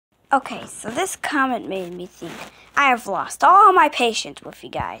Okay, so this comment made me think I have lost all my patience with you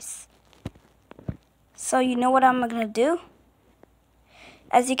guys. So you know what I'm gonna do?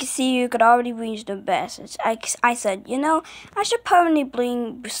 As you can see, you could already read the message. I said, you know, I should permanently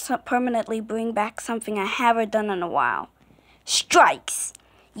bring back something I haven't done in a while. Strikes.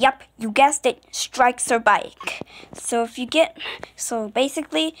 Yep, you guessed it. Strikes are back. So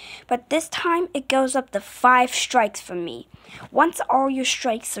basically, but this time it goes up to 5 strikes for me. Once all your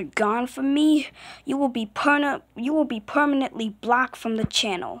strikes are gone from me, you will be permanently blocked from the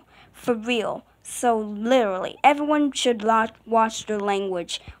channel. For real. So literally, everyone should watch their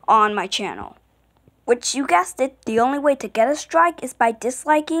language on my channel. Which, you guessed it, the only way to get a strike is by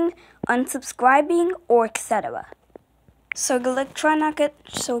disliking, unsubscribing, or etc. So good luck trying not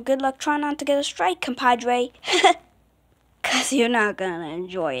to get a strike, compadre. Cause you're not gonna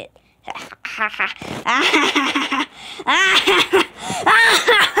enjoy it.